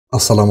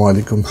আসসালামু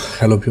আলাইকুম।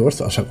 Hello viewers,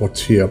 আশা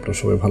করছি আপনারা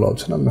সবাই ভালো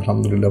আছেন। আমি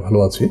আলহামদুলিল্লাহ ভালো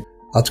আছি।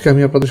 আজকে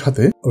আমি আপনাদের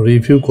সাথে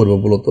রিভিউ করব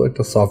মূলত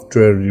একটা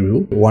সফটওয়্যার রিভিউ,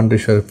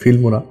 Wondershare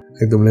Filmora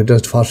একদম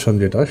লেটেস্ট ভার্সন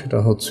সেটা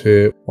হচ্ছে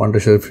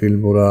Wondershare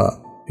Filmora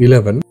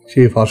 11।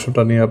 সেই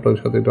ভার্সনটা নিয়ে আপনাদের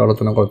সাথে একটু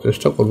আলোচনা করার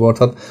চেষ্টা করব।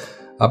 অর্থাৎ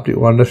আপনি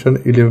Wondershare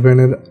 11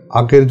 এর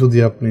আগের যদি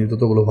আপনি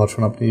যতগুলো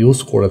ভার্সন আপনি ইউজ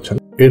করেছেন,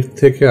 এর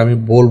থেকে আমি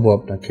বলবো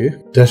আপনাকে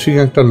ড্যাশিং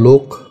একটা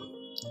লুক,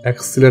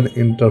 এক্সিলেন্ট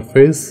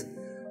ইন্টারফেস,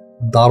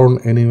 দারুণ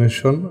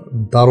অ্যানিমেশন,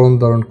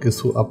 দারুণ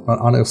কিছু আপনার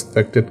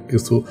আনএক্সপেক্টেড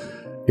কিছু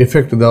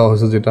এফেক্ট দেওয়া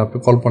হয়েছে যেটা আপনি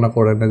কল্পনা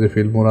করেন না যে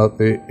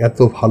ফিল্মোরাতে এত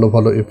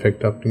ভালো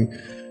এফেক্ট আপনি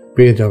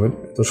পেয়ে যাবেন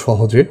এত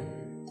সহজে,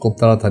 খুব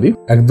তাড়াতাড়ি।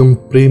 একদম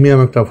প্রিমিয়াম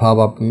একটা ভাব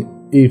আপনি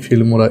এই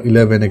ফিল্মোরা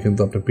 11-এ কিন্তু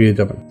আপনি পেয়ে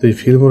যাবেন। তো এই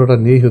ফিল্মোরাটা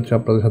নিয়েই হচ্ছে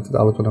আপনাদের সাথে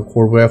আলোচনা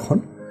করবো এখন।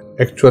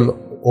 অ্যাকচুয়াল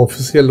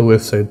অফিসিয়াল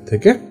ওয়েবসাইট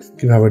থেকে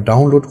কিভাবে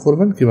ডাউনলোড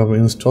করবেন, কিভাবে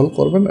ইনস্টল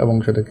করবেন এবং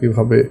সেটা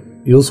কিভাবে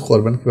ইউজ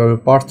করবেন, কিভাবে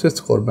পারচেজ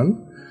করবেন,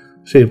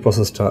 সেই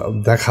প্রসেসটা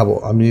দেখাবো।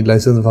 আমি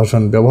লাইসেন্স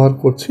ভার্সন ব্যবহার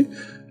করছি।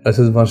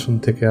 লাইসেন্স ভার্সন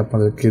থেকে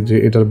আপনাদেরকে যে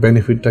এটার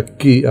বেনিফিটটা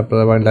কি,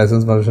 আপনারা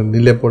লাইসেন্স ভার্সন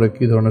নিলে পরে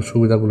কী ধরনের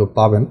সুবিধাগুলো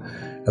পাবেন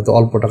এত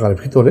অল্প টাকার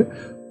ভিতরে,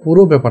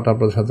 পুরো ব্যাপারটা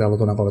আপনাদের সাথে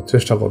আলোচনা করার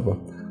চেষ্টা করব।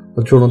 তো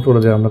চলুন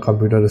যে আমরা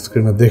কম্পিউটার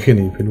স্ক্রিনে দেখে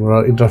নিই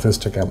ফিল্মোরার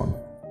ইন্টারফেসটা কেমন।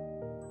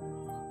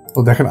 তো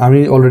দেখেন, আমি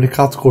অলরেডি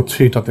কাজ করছি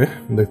এটাতে,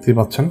 দেখতেই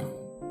পাচ্ছেন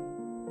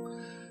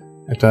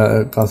একটা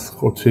কাজ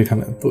করছি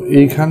এখানে। তো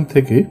এইখান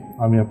থেকে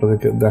আমি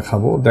আপনাদেরকে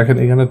দেখাবো। দেখেন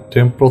এখানে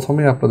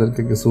প্রথমে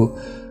আপনাদেরকে কিছু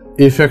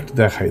ইফেক্ট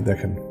দেখাই।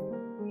 দেখেন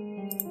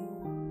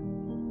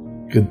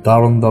কি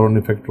দারুণ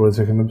ইফেক্ট রয়েছে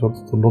এখানে,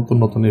 যত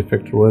নতুন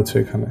ইফেক্ট রয়েছে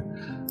এখানে,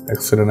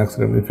 এক্সেলেন্ট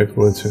ইফেক্ট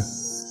রয়েছে।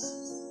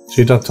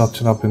 যেটা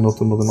চাচ্ছেন আপনি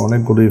নতুন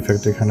অনেকগুলো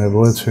ইফেক্ট এখানে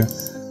রয়েছে,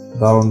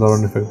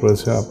 দারুণ ইফেক্ট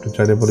রয়েছে। আপনি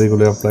চাইলে পরে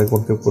এগুলো অ্যাপ্লাই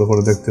করতে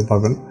পুরো দেখতে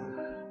পারবেন।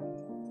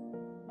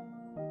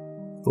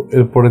 তো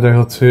এরপরে যাই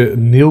হচ্ছে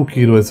নিউ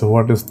কি রয়েছে,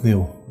 হোয়াট ইজ নিউ।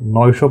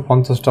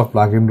 950টা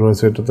প্লাগইন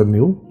রয়েছে এটাতে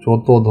নিউ।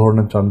 যত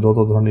ধরনের চান, যত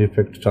ধরনের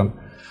ইফেক্ট চান,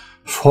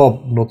 সব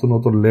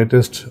নতুন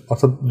লেটেস্ট।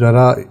 অর্থাৎ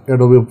যারা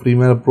অ্যাডোবি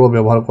প্রিমিয়ার প্রো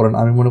ব্যবহার করেন,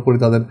 আমি মনে করি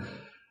তাদের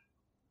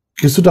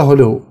কিছুটা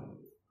হলেও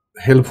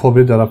হেল্প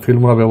হবে যারা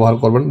ফিল্মোরা ব্যবহার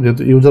করবেন।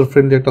 যেহেতু ইউজার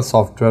ফ্রেন্ডলি একটা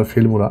সফটওয়্যার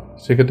ফিল্মোরা,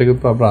 সেক্ষেত্রে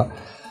কিন্তু আমরা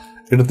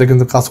এটাতে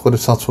কিন্তু কাজ করে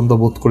স্বাচ্ছন্দ্য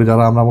বোধ করি।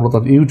 যারা আমরা মূলত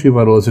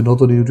ইউটিউবার রয়েছে,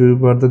 নতুন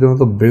ইউটিউবারদের জন্য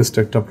তো বেস্ট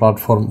একটা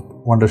প্ল্যাটফর্ম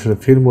Wondershare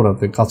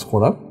Filmorate কাজ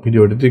করা,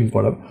 ভিডিও এডিটিং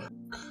করার।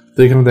 তো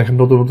এখানে দেখেন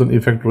নতুন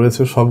ইফেক্ট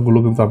রয়েছে, সবগুলো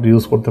কিন্তু আপনি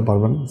ইউজ করতে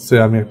পারবেন। সে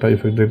আমি একটা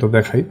ইফেক্ট এটা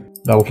দেখাই,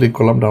 ডাবল ক্লিক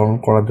করলাম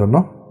ডাউনলোড করার জন্য।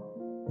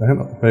 দেখেন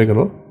হয়ে গেল,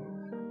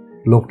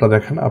 লোকটা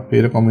দেখেন। আপনি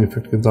এরকম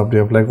ইফেক্ট কিন্তু আপনি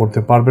অ্যাপ্লাই করতে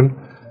পারবেন।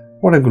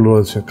 অনেকগুলো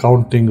রয়েছে,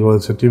 কাউন্টিং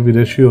রয়েছে, টিভি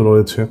রেশিও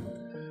রয়েছে।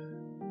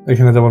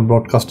 এখানে যেমন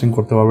ব্রডকাস্টিং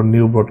করতে পারবেন,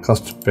 নিউ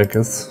ব্রডকাস্ট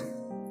প্যাকেজ।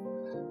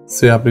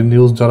 সে আপনি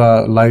নিউজ যারা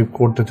লাইভ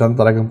করতে চান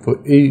তারা কিন্তু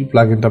এই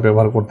প্লাগইনটা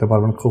ব্যবহার করতে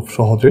পারবেন খুব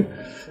সহজে।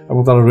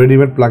 এবং তারা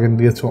রেডিমেড প্লাগইন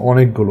দিয়েছে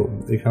অনেকগুলো।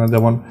 এখানে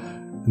যেমন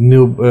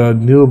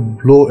নিউ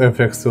ব্লু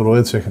এফেক্টস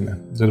রয়েছে এখানে,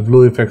 যে ব্লু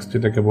এফেক্টস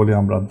যেটাকে বলি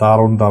আমরা,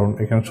 দারুণ।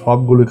 এখানে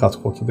সবগুলোই কাজ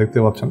করছে, দেখতে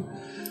পাচ্ছেন।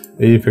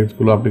 এই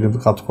ইফেক্টসগুলো আপনি কিন্তু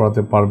কাজ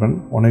করাতে পারবেন,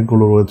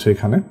 অনেকগুলো রয়েছে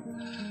এখানে।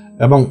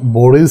 এবং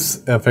বরিস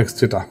এফেক্টস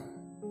যেটা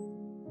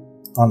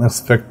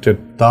আনএক্সপেক্টেড,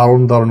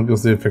 দারুণ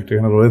কিছু ইফেক্ট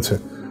এখানে রয়েছে।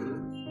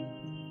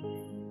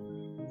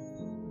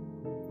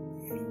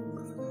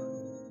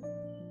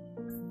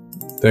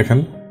 দেখেন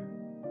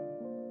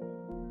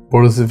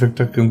বরিস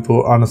ইফেক্টটা কিন্তু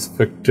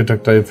আনএক্সপেক্টেড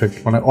একটা ইফেক্ট,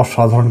 মানে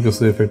অসাধারণ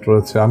কিছু ইফেক্ট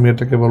রয়েছে। আমি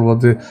এটাকে বলবো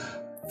যে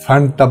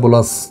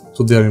ফ্যান্টাবুলাস,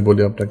 যদি আমি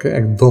বলি আপনাকে,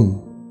 একদম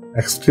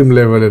এক্সট্রিম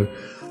লেভেলের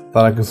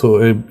তারা কিছু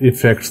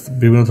ইফেক্টস,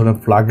 বিভিন্ন ধরনের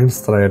প্লাগইনস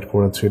তারা অ্যাড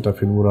করেছে এটা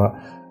ফিল্মোরা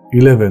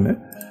 11-এ।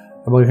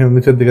 এবং এখানে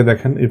নিচের দিকে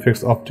দেখেন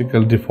ইফেক্টস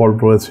অপটিক্যাল ডিফল্ট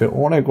রয়েছে,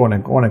 অনেক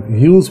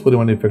হিউজ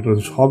পরিমাণে ইফেক্ট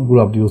রয়েছে। সবগুলো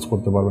আপনি ইউজ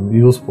করতে পারবেন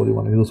হিউজ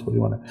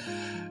পরিমাণে।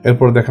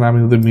 এরপরে দেখেন আমি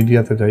যদি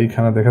মিডিয়াতে যাই,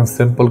 এখানে দেখেন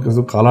স্যাম্পল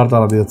কিছু কালার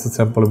তারা দিয়েছে,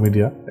 sample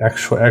media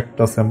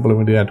 101টা sample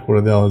media add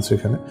করে দেওয়া হয়েছে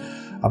এখানে।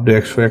 আপনি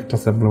 101টা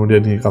স্যাম্পল মিডিয়া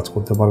নিয়ে কাজ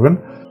করতে পারবেন।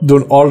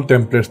 ধরুন অল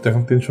টেমপ্লেটস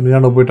দেখেন,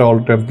 399টা অল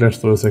টেমপ্লেটস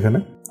রয়েছে এখানে,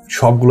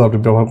 সবগুলো আপনি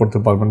ব্যবহার করতে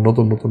পারবেন।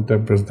 নতুন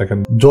টেমপ্লেটস দেখেন,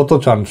 যত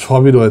চান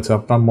সবই রয়েছে,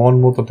 আপনার মন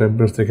মতো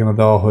টেমপ্লেটস এখানে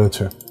দেওয়া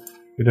হয়েছে।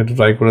 এটা একটু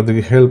ট্রাই করে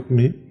দেখি, হেল্প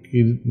মি কি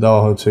দেওয়া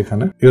হয়েছে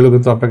এখানে। এগুলো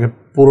কিন্তু আপনাকে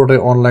পুরোটাই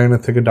অনলাইনে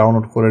থেকে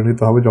ডাউনলোড করে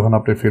নিতে হবে যখন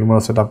আপনি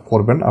ফিল্মোরা সেট আপ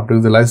করবেন। আপনি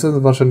যদি লাইসেন্স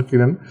ভার্সন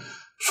কিনেন,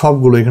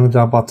 সবগুলো এখানে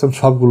যা পাচ্ছেন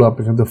সবগুলো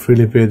আপনি কিন্তু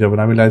ফ্রিলি পেয়ে যাবেন।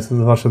 আমি লাইসেন্স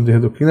ভার্সন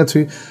যেহেতু কিনেছি,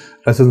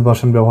 লাইসেন্স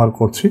ভার্সন ব্যবহার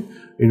করছি,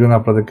 এই জন্য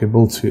আপনাদেরকে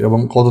বলছি। এবং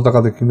কত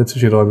টাকাতে কিনেছি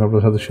সেটাও আমি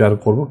আপনার সাথে শেয়ার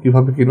করবো,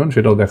 কীভাবে কিনবেন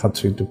সেটাও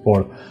দেখাচ্ছি একটু পর।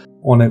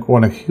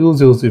 অনেক হিউজ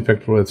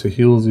ইফেক্ট রয়েছে,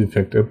 হিউজ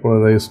ইফেক্ট।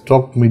 এরপরে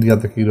স্টক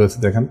মিডিয়াতে কী রয়েছে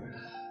দেখেন,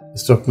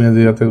 স্টক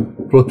মিডিয়াতে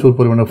প্রচুর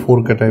পরিমাণে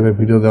 4K টাইপের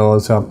ভিডিও দেওয়া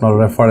হয়েছে আপনার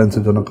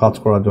রেফারেন্সের জন্য, কাজ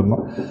করার জন্য।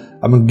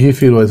 এবং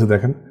গিফি রয়েছে,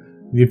 দেখেন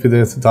গিফি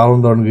দেখেছে,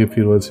 দারুণ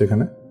গিফি রয়েছে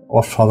এখানে,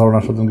 অসাধারণ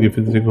গিফি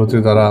যেগুলো হচ্ছে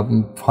যারা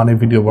ফানি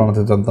ভিডিও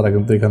বানাতে চান তারা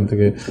কিন্তু এখান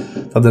থেকে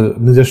তাদের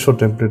নিজস্ব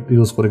টেমপ্লেট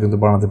ইউজ করে কিন্তু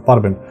বানাতে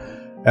পারবেন।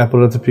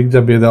 এরপরে হচ্ছে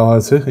পিকজাব দিয়ে দেওয়া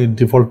হয়েছে, এই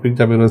ডিফল্ট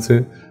পিকজাবে রয়েছে।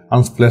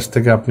 আনস্প্ল্যাশ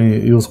থেকে আপনি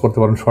ইউজ করতে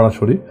পারেন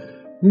সরাসরি,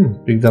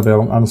 পিকজাবে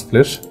এবং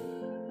আনস্প্ল্যাশ,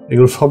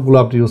 এগুলো সবগুলো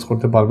আপনি ইউজ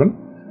করতে পারবেন।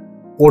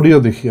 অডিও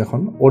দেখি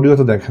এখন,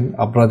 অডিওতে দেখেন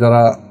আপনারা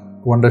যারা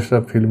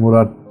Wondershare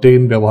Filmora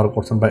 10 ব্যবহার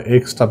করছেন বা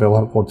এক্সট্রা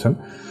ব্যবহার করছেন,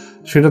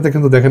 সেটাতে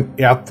কিন্তু দেখেন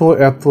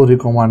এত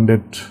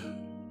রিকমেন্ডেড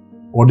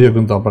অডিও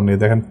কিন্তু আপনার নেই।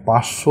 দেখেন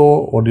 500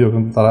 অডিও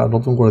কিন্তু তারা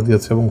নতুন করে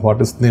দিয়েছে এবং হোয়াট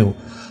ইজ নিউ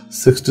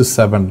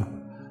 67,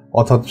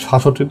 অর্থাৎ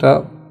 66টা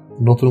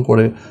নতুন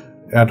করে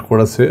অ্যাড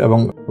করেছে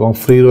এবং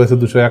ফ্রি রয়েছে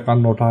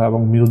 251টা এবং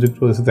মিউজিক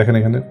রয়েছে দেখেন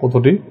এখানে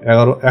কতটি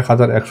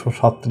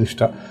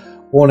 1137টা,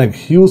 অনেক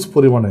হিউজ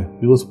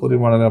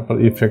পরিমাণে আপনার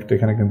ইফেক্ট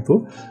এখানে কিন্তু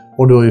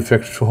অডিও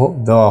ইফেক্ট সহ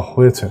দেওয়া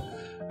হয়েছে।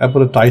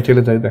 এরপরে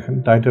টাইটেলে যাই, দেখেন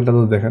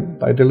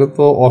টাইটেলে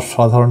তো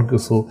অসাধারণ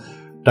কিছু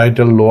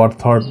টাইটেল লোয়ার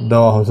থার্ড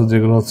দেওয়া হয়েছে,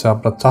 যেগুলো হচ্ছে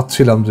আমরা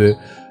চাচ্ছিলাম যে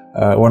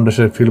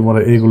Wondershare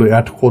Filmora এইগুলো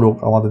অ্যাড করুক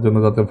আমাদের জন্য,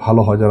 যাতে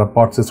ভালো হয়, যারা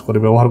পারচেস করে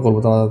ব্যবহার করবো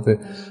তারা যাতে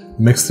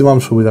ম্যাক্সিমাম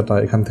সুবিধাটা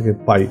এখান থেকে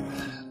পাই।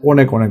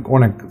 অনেক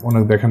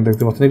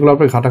দেখতে পাচ্ছেন, এগুলো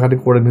আপনি ঘাটাঘাটি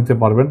করে নিতে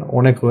পারবেন,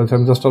 অনেক রয়েছে।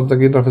 আমি জাস্ট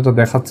আপনাকে ইন্টারফেসটা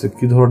দেখাচ্ছি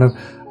কী ধরনের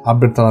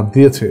আপডেট তারা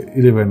দিয়েছে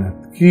 11-এ,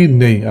 কি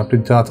নেই আপনি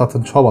যা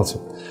চাচ্ছেন সব আছে।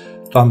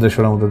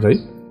 ট্রানজিশনের মধ্যে যাই,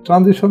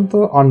 ট্রানজিশন তো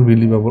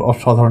আনবিলিভেবল,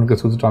 অসাধারণ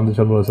কিছু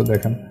ট্রানজিশন রয়েছে।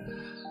 দেখেন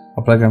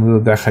আপনাকে আমি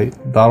যদি দেখাই,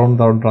 দারুণ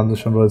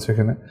ট্রানজিশন রয়েছে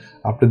এখানে।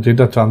 আপনি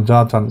যেটা চান যা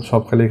চান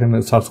সব খালি এখানে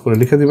সার্চ করে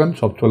লিখে দিবেন,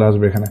 সব চলে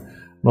আসবে এখানে।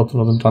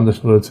 নতুন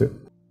ট্রানজিশন রয়েছে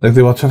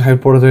দেখতে পাচ্ছেন।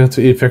 এরপরে দেখা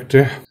যাচ্ছে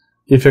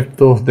ইফেক্ট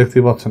তো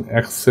দেখতেই পাচ্ছেন,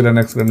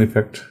 এক্সেলেন্ট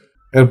ইফেক্ট।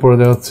 এরপরে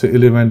দেখা যাচ্ছে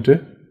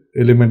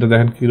এলিমেন্টে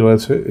দেখেন কি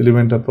রয়েছে,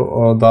 এলিমেন্টে তো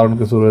দারুণ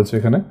কিছু রয়েছে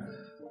এখানে।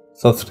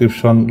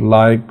 সাবস্ক্রিপশন,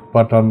 লাইক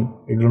বাটন,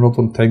 এগুলো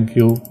নতুন, থ্যাংক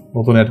ইউ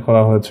নতুন অ্যাড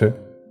করা হয়েছে,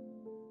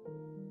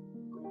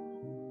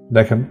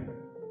 দেখেন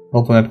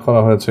নতুন অ্যাড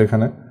করা হয়েছে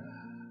এখানে।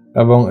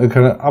 এবং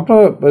এখানে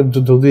আপনারা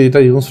যদি এটা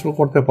ইনস্টল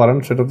করতে পারেন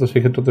সেটা তো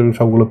সেক্ষেত্রে তো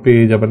সবগুলো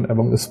পেয়ে যাবেন।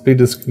 এবং স্প্লিট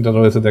স্ক্রিনটা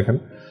রয়েছে, দেখেন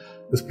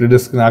স্প্লিট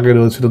স্ক্রিন আগে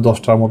রয়েছিল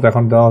 10টার মতো,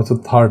 এখন দেওয়া হচ্ছে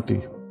 30,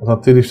 অর্থাৎ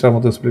 30টার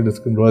মতো স্প্লিট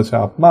স্ক্রিন রয়েছে।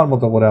 আপনার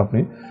মতো করে আপনি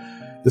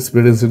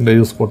স্প্লিট স্ক্রিনটা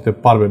ইউজ করতে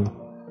পারবেন।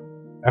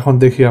 এখন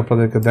দেখি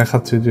আপনাদেরকে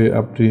দেখাচ্ছি যে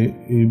আপনি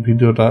এই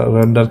ভিডিওটা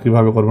রেন্ডার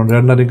কীভাবে করবেন।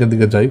 রেন্ডারিংয়ের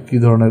দিকে যাই, কী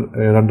ধরনের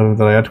রেন্ডারিং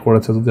তারা অ্যাড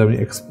করেছে। যদি আমি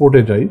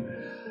এক্সপোর্টে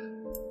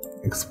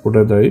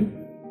যাই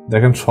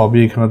দেখেন সবই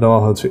এখানে দেওয়া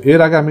হয়েছে। এর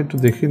আগে আমি একটু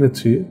দেখিয়ে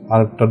নিচ্ছি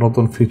আরেকটা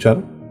নতুন ফিচার,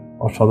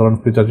 অসাধারণ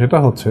ফিচার, যেটা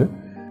হচ্ছে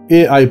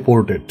AI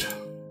পোর্ট্রেট।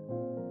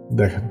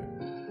 দেখেন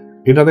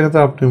এটা দেখে তো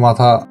আপনি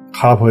মাথা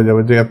খারাপ হয়ে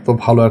যাবে যে এত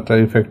ভালো একটা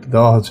ইফেক্ট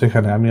দেওয়া হচ্ছে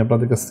এখানে। আমি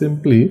আপনাদেরকে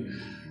সিম্পলি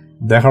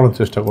দেখানোর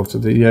চেষ্টা করছি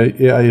যে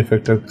AI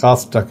ইফেক্টের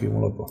কাজটা কি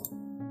মূলত।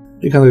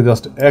 এখান থেকে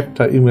জাস্ট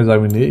একটা ইমেজ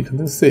আমি নিই, এখান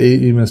থেকে এই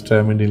ইমেজটা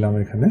আমি নিলাম,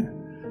 এখানে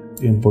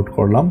ইম্পোর্ট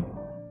করলাম।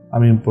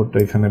 আমি ইম্পোর্টটা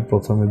এখানে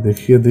প্রথমে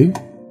দেখিয়ে দিই।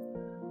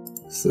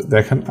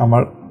 দেখেন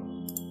আমার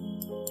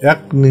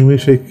এক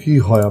নিমেষে কি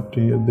হয়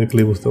আপনি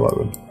দেখলেই বুঝতে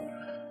পারবেন।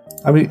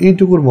 আমি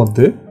এইটুকুর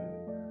মধ্যে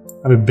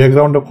আমি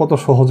ব্যাকগ্রাউন্ডটা কত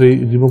সহজেই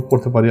রিমুভ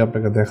করতে পারি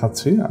আপনাকে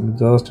দেখাচ্ছি। আমি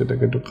জাস্ট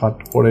এটাকে একটু কাট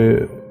করে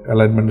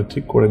অ্যালাইনমেন্টে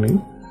ঠিক করে নিই।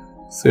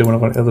 মনে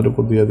করেন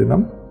এতটুকু দিয়ে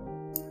দিলাম,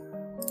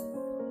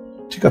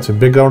 ঠিক আছে।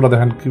 ব্যাকগ্রাউন্ডটা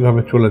দেখেন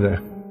কিভাবে চলে যায়।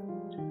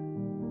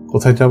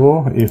 কোথায় যাব?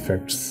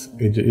 ইফেক্টস,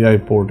 এই যে AI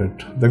পোর্ট্রেট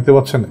দেখতে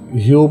পাচ্ছেন,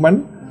 হিউম্যান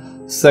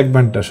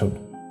সেগমেন্টেশন।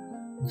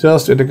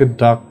 জাস্ট এটাকে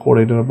ডাক করে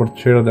এটার উপর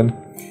ছেড়ে দেন,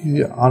 কি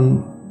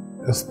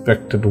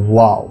আনএক্সপেক্টেড,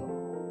 ওয়াও,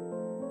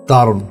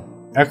 দারুণ,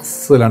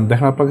 এক্সেলেন্ট।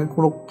 দেখেন আপনাকে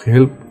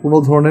কোনো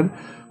ধরনের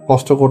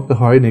কষ্ট করতে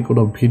হয়নি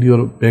কোনো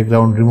ভিডিওর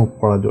ব্যাকগ্রাউন্ড রিমুভ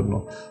করার জন্য।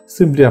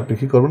 সিম্পলি আপনি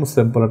কী করবেন,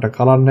 স্যাম্পল একটা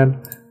কালার নেন,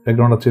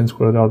 ব্যাকগ্রাউন্ডটা চেঞ্জ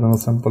করে দেওয়ার জন্য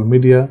স্যাম্পল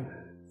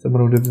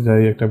মিডিয়াতে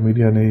যাই, একটা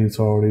মিডিয়া নেই,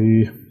 সরি,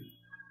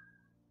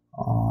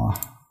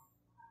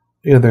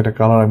 এখানে একটা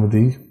কালার আমি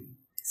দিই,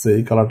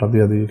 এই কালারটা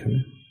দিয়ে দিই, এখানে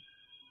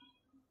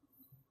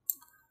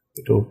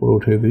এটা উপরে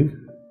উঠিয়ে দিই,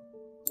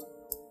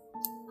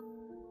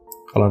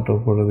 কালারটা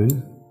উপরে দিই।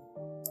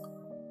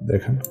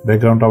 দেখেন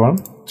ব্যাকগ্রাউন্ডটা আমার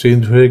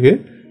চেঞ্জ হয়ে গিয়ে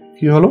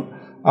কি হলো,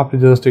 আপনি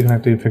জাস্ট এখানে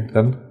একটা ইফেক্ট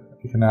দেন,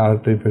 এখানে আর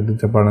একটা ইফেক্ট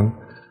দিতে পারেন।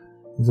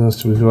 জাস্ট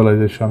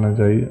ভিজুয়ালাইজেশনে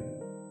যাই,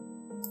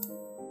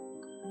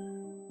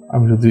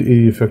 আমি যদি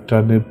এই ইফেক্টটা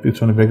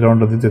পিছনে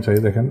ব্যাকগ্রাউন্ডটা দিতে চাই,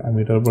 দেখেন আমি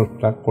এটার উপর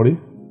ক্লিক করি,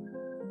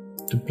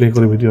 প্লে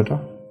করি ভিডিওটা,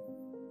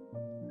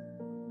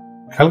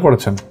 খেয়াল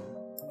করেছেন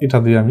এটা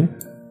দিয়ে আমি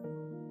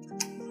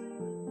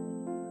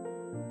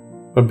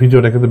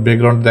ভিডিওটা কিন্তু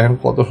ব্যাকগ্রাউন্ড দেখেন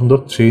কত সুন্দর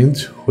চেঞ্জ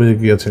হয়ে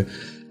গিয়েছে।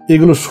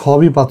 এগুলো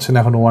সবই পাচ্ছেন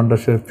এখন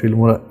Wondershare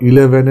Filmora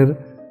 11-এর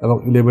এবং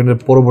 11-এর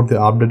পরবর্তী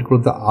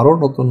আপডেটগুলোতে। আরও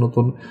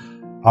নতুন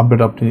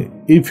আপডেট আপনি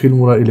এই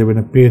Filmora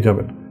 11-এ পেয়ে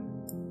যাবেন।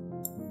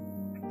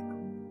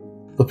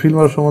 তো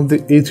Filmora সম্বন্ধে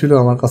এই ছিল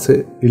আমার কাছে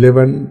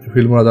 11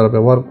 Filmora যারা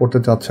ব্যবহার করতে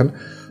চাচ্ছেন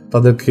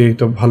তাদেরকে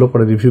একটা ভালো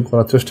করে রিভিউ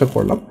করার চেষ্টা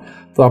করলাম।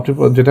 তো আপনি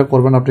যেটা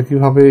করবেন, আপনি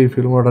কীভাবে এই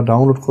Filmoraটা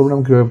ডাউনলোড করবেন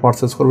এবং কীভাবে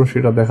পারচেস করবেন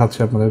সেটা দেখাচ্ছি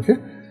আপনাদেরকে।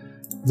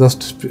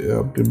 জাস্ট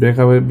আপনি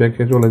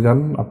ব্যাকে চলে যান,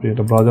 আপনি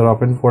এটা ব্রাউজার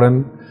ওপেন করেন,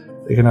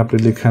 এখানে আপনি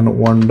লিখেন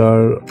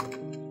Wondershare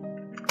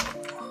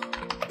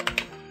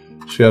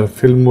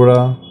Filmora,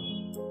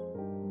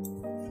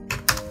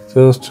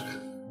 জাস্ট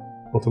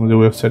প্রথমে যে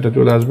ওয়েবসাইটে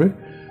চলে আসবে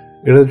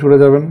এটাতে চলে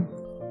যাবেন।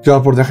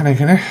 যাওয়ার পর দেখেন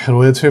এখানে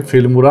রয়েছে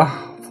Filmora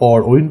for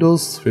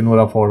Windows,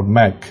 Filmora for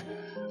Mac.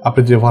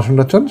 আপনি যে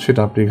ভার্সনটা চান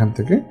সেটা আপনি এখান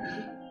থেকে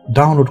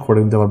ডাউনলোড করে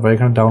নিতে পারবেন।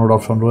 এখানে ডাউনলোড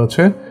অপশন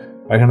রয়েছে,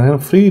 এখানে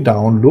free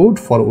download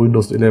for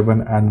Windows 11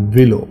 and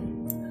below.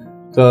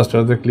 Just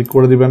এটাতে ক্লিক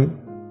করে দিবেন।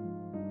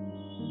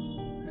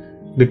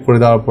 ক্লিক করে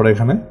দেওয়ার পরে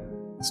এখানে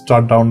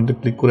স্টার্ট ডাউনলোডে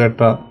ক্লিক করে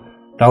একটা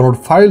ডাউনলোড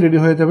ফাইল রেডি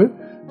হয়ে যাবে।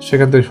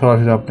 সেখান থেকে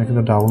সরাসরি আপনি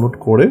কিন্তু ডাউনলোড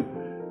করে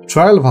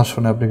ট্রায়াল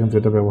ভার্সনে আপনি কিন্তু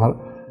এটা ব্যবহার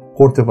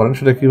করতে পারেন।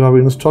 সেটা কীভাবে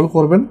ইনস্টল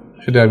করবেন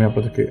সেটা আমি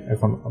আপনাদেরকে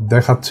এখন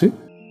দেখাচ্ছি।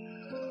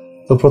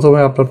 তো প্রথমে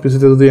আপনার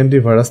পিসিতে যদি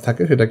অ্যান্টিভাইরাস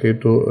থাকে সেটাকে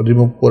একটু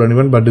রিমুভ করে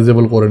নেবেন বা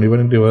ডিজেবল করে নেবেন।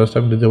 অ্যান্টিভাইরাসটা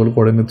আমি ডিজেবল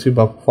করে নিচ্ছি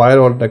বা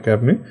ফায়ারওয়ালটাকে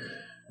আপনি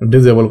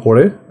ডিজেবল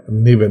করে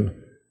নেবেন।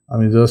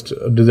 আমি জাস্ট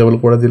ডিজেবল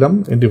করে দিলাম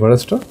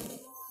অ্যান্টিভাইরাসটা।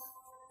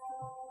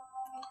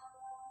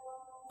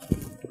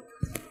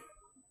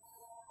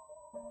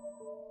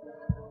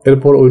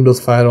 এরপর উইন্ডোজ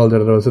ফায়ারওয়াল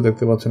যেটা রয়েছে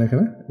দেখতে পাচ্ছেন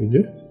এখানে, এই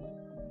যে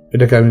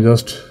এটাকে আমি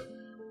জাস্ট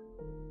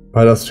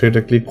ভাইরাস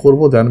থ্রেটে ক্লিক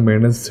করবো, দেন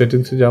ম্যানেজ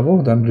সেটিংসে যাব,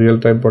 দেন রিয়েল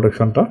টাইম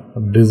প্রোটেকশনটা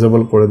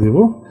ডিজেবল করে দিব।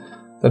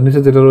 তার নিচে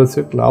যেটা রয়েছে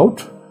ক্লাউড,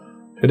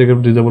 সেটাকে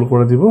ডিজেবল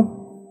করে দিব।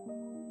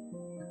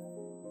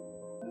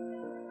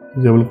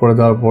 ডিজেবল করে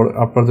দেওয়ার পর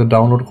আপনার যে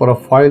ডাউনলোড করা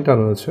ফাইলটা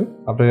রয়েছে,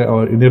 আপনি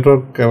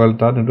নেটওয়ার্ক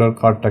কেবলটা, নেটওয়ার্ক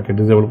কার্ডটাকে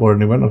ডিজেবল করে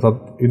নেবেন, অর্থাৎ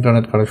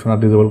ইন্টারনেট কানেকশন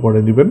ডিজেবল করে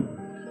নেবেন।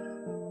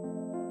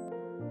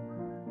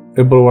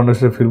 এরপর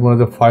ওয়ান্ডারশেয়ার ফিল্মোরা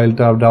যে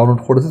ফাইলটা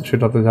ডাউনলোড করেছেন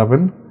সেটাতে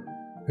যাবেন,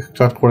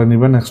 এক্সট্রাক্ট করে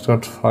নেবেন।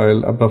 এক্সট্রাক্ট ফাইল,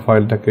 আপনার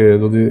ফাইলটাকে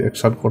যদি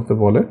এক্সট্রাক্ট করতে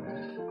বলে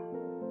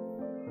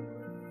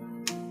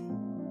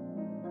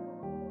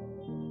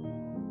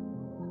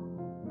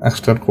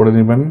এক্সট্রাক্ট করে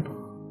নেবেন।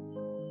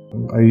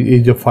 এই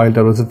যে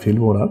ফাইলটা রয়েছে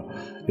ফিল্মোরার,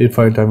 এই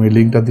ফাইলটা আমি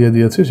লিঙ্কটা দিয়ে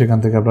দিয়েছি, সেখান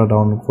থেকে আপনারা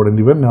ডাউনলোড করে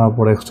নেবেন। নেওয়ার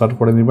পরে এক্সট্রাক্ট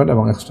করে নেবেন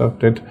এবং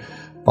এক্সট্রাক্টেড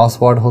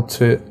পাসওয়ার্ড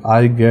হচ্ছে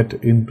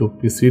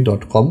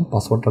igetintopc.com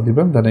পাসওয়ার্ডটা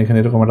দিবেন। দেন এখানে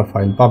এরকম একটা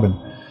ফাইল পাবেন।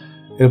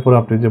 এরপর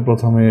আপনি যে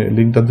প্রথমে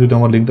লিঙ্কটা 2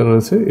 নম্বর লিঙ্কটা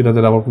রয়েছে এটাতে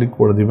ডাবল ক্লিক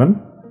করে দিবেন।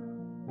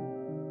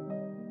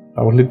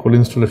 ডাবল ক্লিক করলে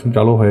ইনস্টলেশন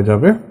চালু হয়ে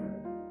যাবে।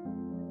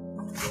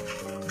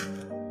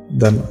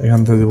 দেন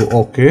এখান থেকে দিব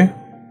ওকে,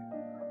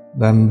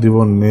 দেন দিব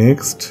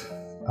next,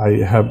 I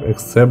have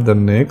accept, then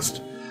next.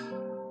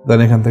 দেন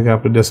এখান থেকে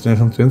আপনি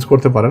ডেস্টিনেশন চেঞ্জ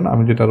করতে পারেন,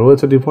 আমি যেটা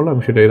রয়েছে ডিফল্ট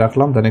আমি সেটাই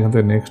রাখলাম। দেন এখান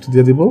থেকে নেক্সট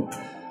দিয়ে দিব।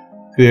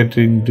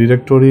 ক্রিয়েটিং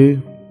ডিরেক্টরি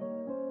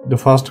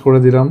ফার্স্ট করে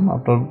দিলাম।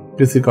 আপনার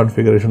পিসি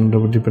কনফিগারেশনের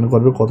উপর ডিপেন্ড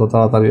করবে কত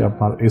তাড়াতাড়ি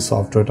আপনার এই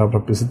সফটওয়্যারটা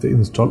আপনার পিসিতে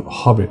ইনস্টল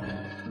হবে।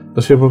 তো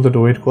সে পর্যন্ত একটু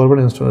ওয়েট করবেন।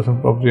 ইনস্টলেশন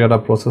প্রক্রিয়াটা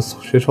প্রসেস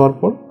শেষ হওয়ার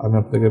পর আমি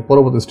আপনাকে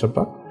পরবর্তী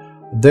স্টেপটা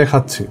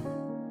দেখাচ্ছি।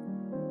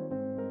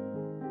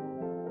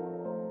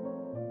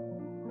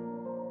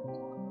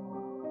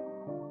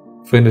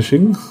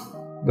 Finishing,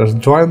 that's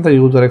join the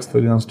user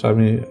এক্সপিরিয়েন্সটা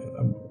আমি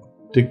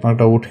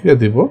টিকমার্কটা উঠিয়ে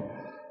দিব,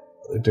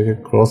 এটাকে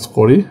ক্রস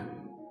করি।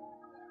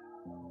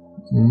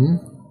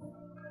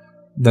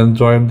 দেন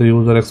জয়েন দ্য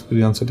ইউজার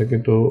এক্সপিরিয়েন্স এটাকে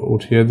একটু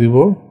উঠিয়ে দিব,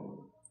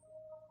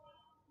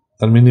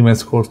 তার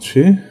মিনিমাইজ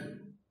করছি।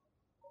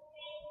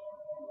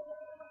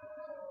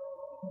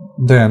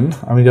 দেন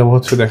আমি যাব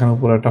হচ্ছে দেখেন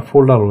উপরে একটা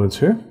ফোল্ডার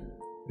রয়েছে,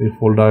 এই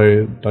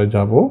ফোল্ডারটায়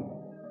যাব।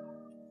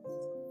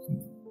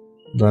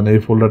 দেন এই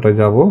ফোল্ডারটায়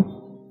যাব।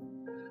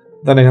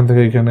 দেন এখান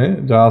থেকে এখানে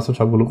যা আছে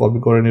সবগুলো কপি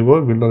করে নিব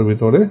বিল্ডারের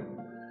ভিতরে।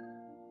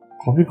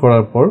 কপি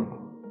করার পর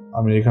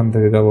আমি এখান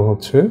থেকে যাব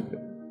হচ্ছে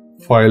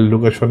ফাইল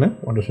লোকেশনে,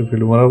 Wondershare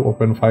Filmora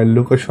open file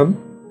location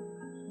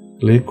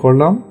click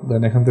করলাম।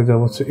 দেন এখান থেকে যাব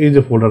হচ্ছে এই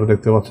যে ফোল্ডার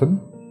দেখতে পাচ্ছেন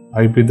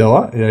আইপি দেওয়া,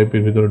 এই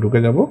আইপির ভিতরে ঢুকে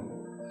যাব।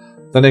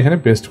 দেন এখানে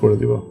পেস্ট করে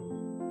দিব,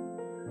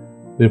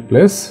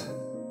 রিপ্লেস।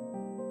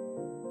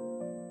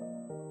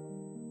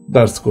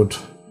 দ্যাটস গুড,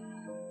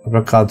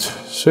 আপনার কাজ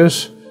শেষ।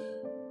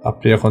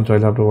 আপনি এখন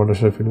চাইলে আপনার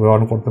ওয়ান্ডারশেয়ার ফিল্মোরা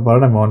অন করতে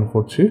পারেন। আমি অন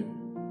করছি।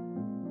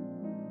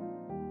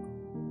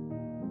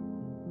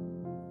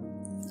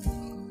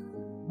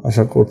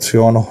 আশা করছি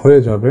অন হয়ে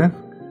যাবে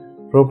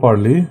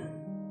প্রপারলি।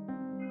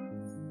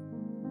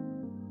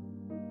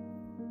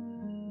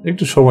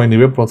 একটু সময়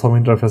নেবে প্রথম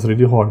ইন্টারফেস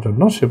রেডি হওয়ার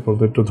জন্য, সে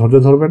পর্যন্ত একটু ধৈর্য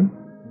ধরবেন।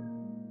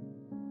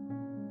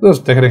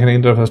 জাস্ট দেখেন এখানে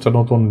ইন্টারফেসটা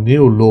নতুন,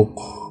 নিউ লুক,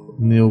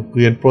 নিউ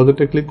ক্রিয়েট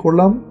প্রজেক্টে ক্লিক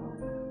করলাম।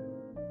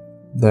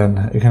 দেন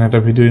এখানে একটা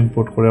ভিডিও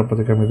ইম্পোর্ট করে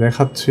আপনাদেরকে আমি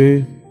দেখাচ্ছি।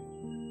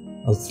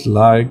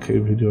 লাইক এই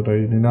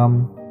ভিডিওটাই নিলাম,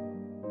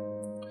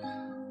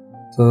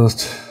 জাস্ট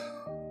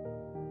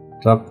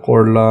ট্র্যাক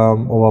করলাম।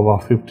 ও বাবা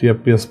 50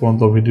 FPS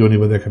পর্যন্ত ভিডিও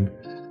নিবে দেখেন।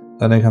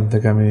 দেন এখান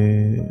থেকে আমি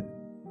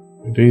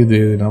এটাই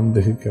দিয়ে দিলাম,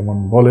 দেখি কেমন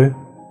বলে।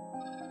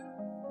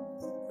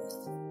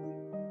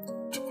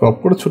 ক্রপ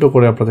করে ছোট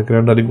করে আপনাদেরকে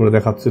রেন্ডারিং করে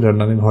দেখাচ্ছি,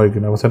 রেন্ডারিং হয়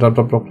কিনা,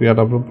 সেটআপটা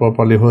প্রক্রিয়াটা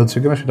প্রপারলি হয়েছে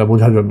কিনা সেটা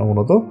বোঝার জন্য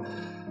মূলত।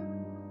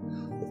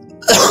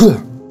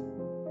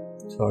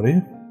 সরি,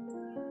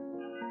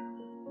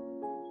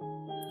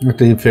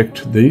 একটা ইফেক্ট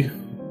দিই।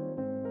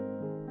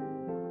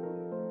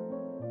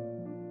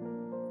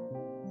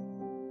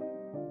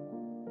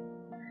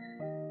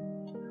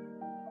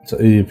 আচ্ছা,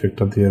 এই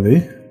ইফেক্টটা দিয়ে দিই।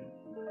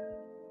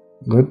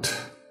 গুড,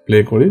 প্লে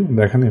করি,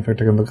 দেখেন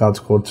ইফেক্টটা কিন্তু কাজ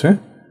করছে।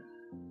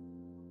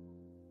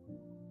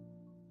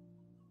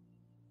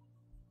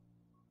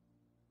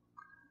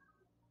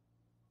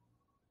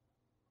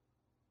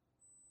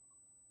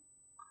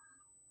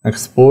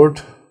 এক্সপোর্ট,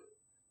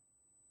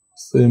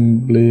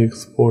 সিম্পলি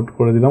এক্সপোর্ট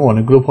করে দিলাম।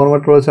 অনেকগুলো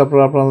ফরম্যাট রয়েছে,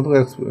 আপনারা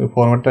আপনাদের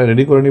ফরম্যাটটা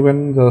রেডি করে নেবেন।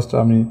 জাস্ট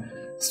আমি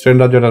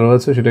স্ট্যান্ডার্ড যেটা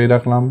রয়েছে সেটাই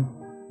রাখলাম।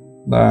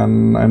 দেন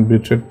অ্যান্ড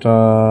বিটরেটটা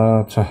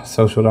আচ্ছা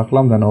 700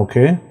 রাখলাম। দেন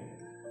ওকে,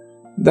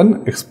 দেন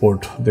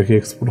এক্সপোর্ট, দেখি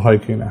এক্সপোর্ট হয়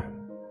কি না।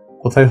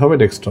 কোথায় হবে?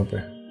 ডেস্কটপে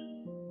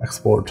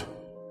এক্সপোর্ট।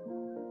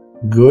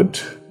 গুড,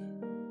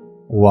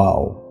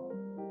 ওয়াও,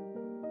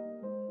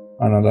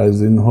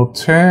 অ্যানালাইজিং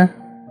হচ্ছে,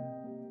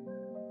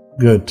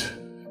 গুড।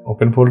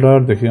 ওপেন ফোল্ডার,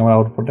 দেখি আমার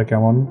আউটপুটটা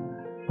কেমন,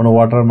 কোনো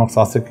ওয়াটারমার্কস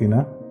আছে কি না,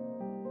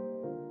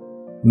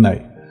 নাই,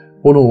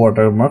 কোনো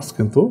ওয়াটারমার্কস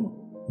কিন্তু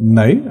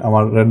নাই।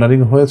 আমার রেন্ডারিং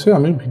হয়েছে,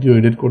 আমি ভিডিও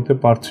এডিট করতে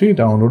পারছি,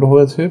 ডাউনলোড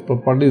হয়েছে,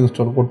 প্রপারলি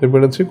ইনস্টল করতে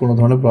পেরেছি, কোনো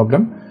ধরনের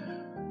প্রবলেম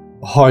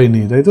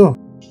হয়নি, তাই তো?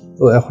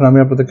 তো এখন আমি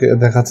আপনাদেরকে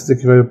দেখাচ্ছি যে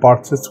কীভাবে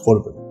পারচেস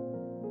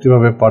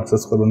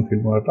করবেন,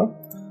 ফিল্মোরাটা।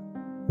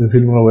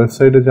 ফিল্মোরা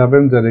ওয়েবসাইটে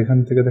যাবেন, যার এখান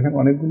থেকে দেখেন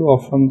অনেকগুলো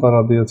অপশন তারা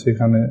দিয়েছে।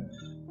 এখানে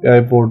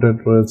এআই পোর্ট্রেট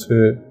রয়েছে,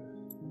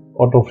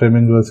 অটো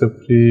ফ্রেমিং রয়েছে,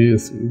 ফ্রি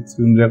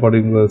স্ক্রিন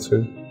রেকর্ডিং রয়েছে,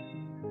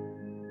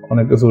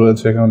 অনেক কিছু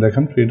রয়েছে। এখানে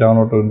দেখেন ফ্রি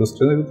ডাউনলোড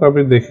ইন্ডাস্ট্রি, কিন্তু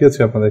আমি দেখিয়েছি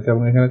আপনাদেরকে।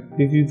 এবং এখানে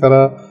কী কী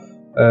তারা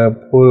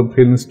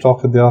ফিল্ম স্টক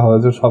দেওয়া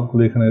হয়েছে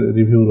সবগুলো এখানে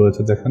রিভিউ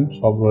রয়েছে, দেখেন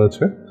সব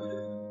রয়েছে।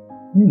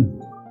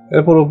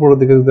 এরপর উপরের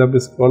দিকে যদি আপনি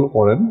স্ক্রল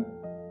করেন,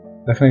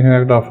 দেখেন এখানে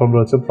একটা অপশন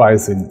রয়েছে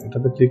প্রাইসিং,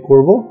 এটাতে ক্লিক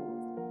করব।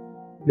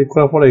 ক্লিক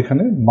করার পরে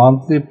এখানে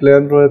মান্থলি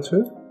প্ল্যান রয়েছে,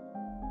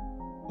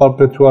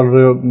 পারপেচুয়াল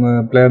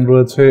প্ল্যান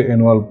রয়েছে,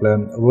 অ্যানুয়াল প্ল্যান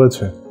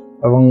রয়েছে,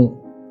 এবং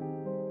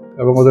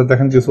ওদের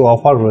দেখেন কিছু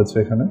অফার রয়েছে।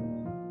 এখানে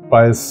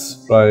প্রাইস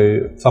প্রায়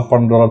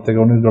 $56 থেকে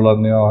 $19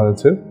 নেওয়া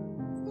হয়েছে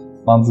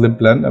মান্থলি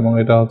প্ল্যান, এবং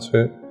এটা হচ্ছে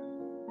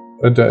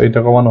এটা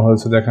কমানো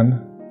হয়েছে। দেখেন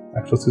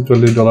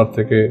 $146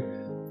 থেকে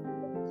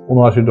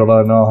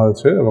 $79 নেওয়া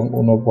হয়েছে, এবং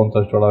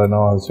 $49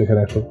 নেওয়া হয়েছে এখানে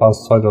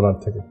 $105-6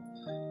 থেকে।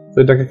 তো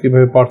এটাকে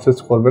কীভাবে পারচেস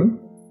করবেন,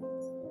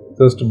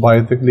 জাস্ট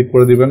বাইতে ক্লিক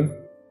করে দিবেন,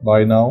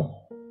 বাই নাও।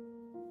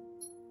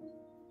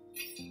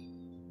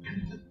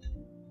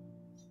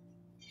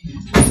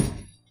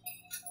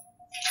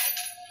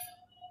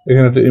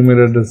 এখানে একটা ইমেল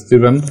অ্যাড্রেস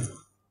দিবেন,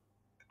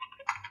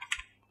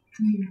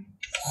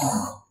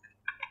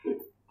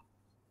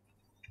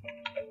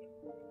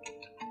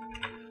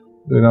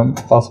 দিলাম,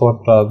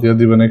 পাসওয়ার্ডটা দিয়ে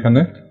দিবেন।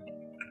 এখানে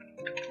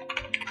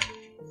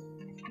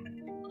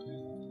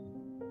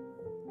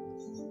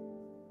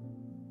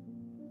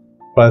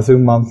প্রাইসিং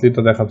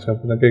মান্থলিটা দেখাচ্ছে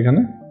আপনাকে।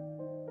 এখানে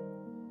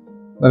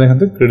এখান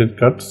থেকে ক্রেডিট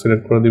কার্ড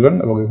সিলেক্ট করে দিবেন,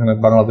 এবং এখানে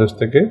বাংলাদেশ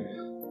থেকে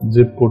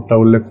জিপ কোডটা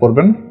উল্লেখ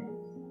করবেন।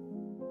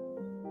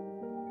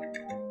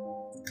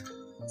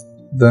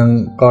 দেন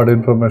কার্ড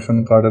ইনফরমেশন,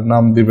 কার্ডের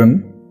নাম দিবেন।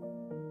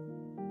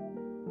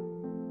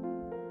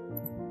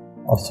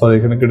 সরি,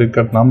 এখানে ক্রেডিট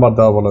কার্ড নাম্বার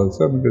দেওয়া বলা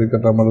হয়েছে, আমি ক্রেডিট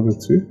কার্ড নাম্বারও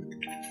দিচ্ছি।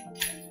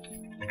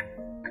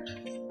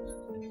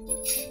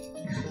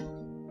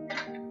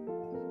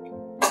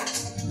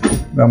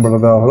 নাম্বারটা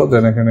দেওয়া হলো,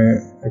 দেন এখানে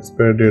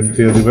এক্সপায়ারি ডেট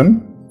দিয়ে দিবেন।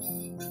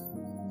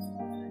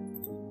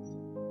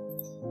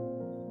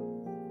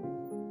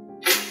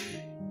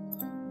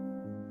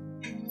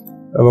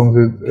 এবং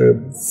যে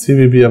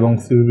সিভিভি এবং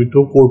CVV2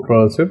 কোড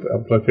রয়েছে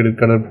আপনার ক্রেডিট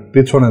কার্ডের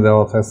পেছনে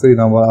দেওয়া আছে, এই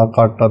নাম্বার আর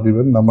কার্ডটা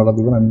দিবেন, নাম্বারটা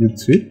দিবেন, আমি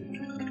দিচ্ছি।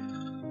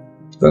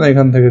 দেন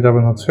এখান থেকে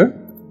যাবেন হচ্ছে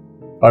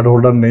কার্ড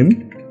হোল্ডার নেম,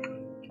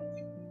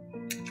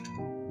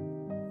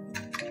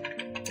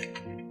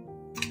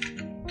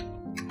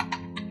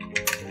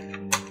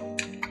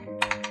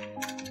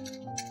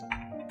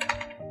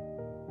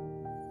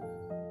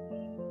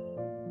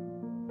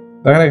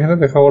 দেখেন এখানে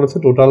দেখা বলেছে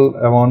টোটাল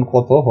অ্যামাউন্ট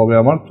কত হবে,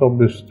 আমার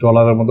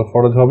 $24 মতো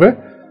খরচ হবে।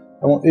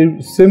 এবং এই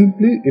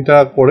সিম্পলি এটা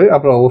করে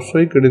আপনার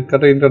অবশ্যই ক্রেডিট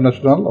কার্ডে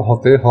ইন্টারন্যাশনাল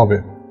হতে হবে।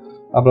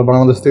 আপনার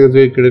বাংলাদেশ থেকে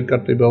যে ক্রেডিট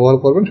কার্ডটি ব্যবহার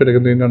করবেন সেটা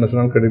কিন্তু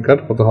ইন্টারন্যাশনাল ক্রেডিট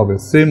কার্ড হতে হবে।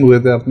 সেম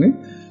ওয়েতে আপনি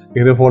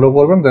এখানে ফলো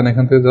করবেন, দেন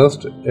এখান থেকে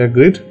জাস্ট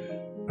এগ্রিড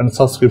অ্যান্ড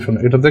সাবস্ক্রিপশন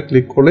এটাতে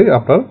ক্লিক করলেই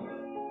আপনার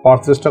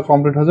পারচেসটা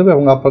কমপ্লিট হয়ে যাবে,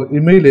 এবং আপনার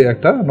ইমেইলে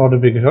একটা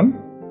নোটিফিকেশন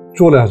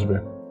চলে আসবে।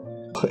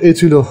 এই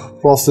ছিল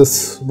প্রসেস।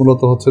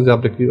 মূলত হচ্ছে যে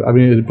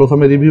আমি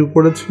প্রথমে রিভিউ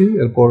করেছি,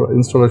 এরপর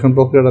ইনস্টলেশন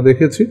প্রক্রিয়াটা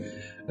দেখিয়েছি,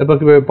 এরপর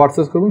কীভাবে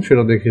পারচেস করবেন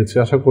সেটা দেখিয়েছি।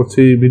 আশা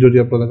করছি ভিডিওটি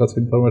আপনাদের কাছে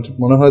ইনফরমেটিভ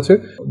মনে হয়েছে।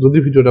 যদি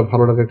ভিডিওটা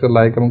ভালো লাগে একটা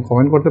লাইক এবং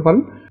কমেন্ট করতে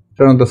পারেন,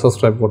 চ্যানেলটা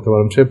সাবস্ক্রাইব করতে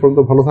পারেন। সেই পর্যন্ত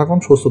ভালো থাকুন,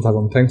 সুস্থ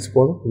থাকুন। Thanks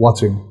for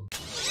watching.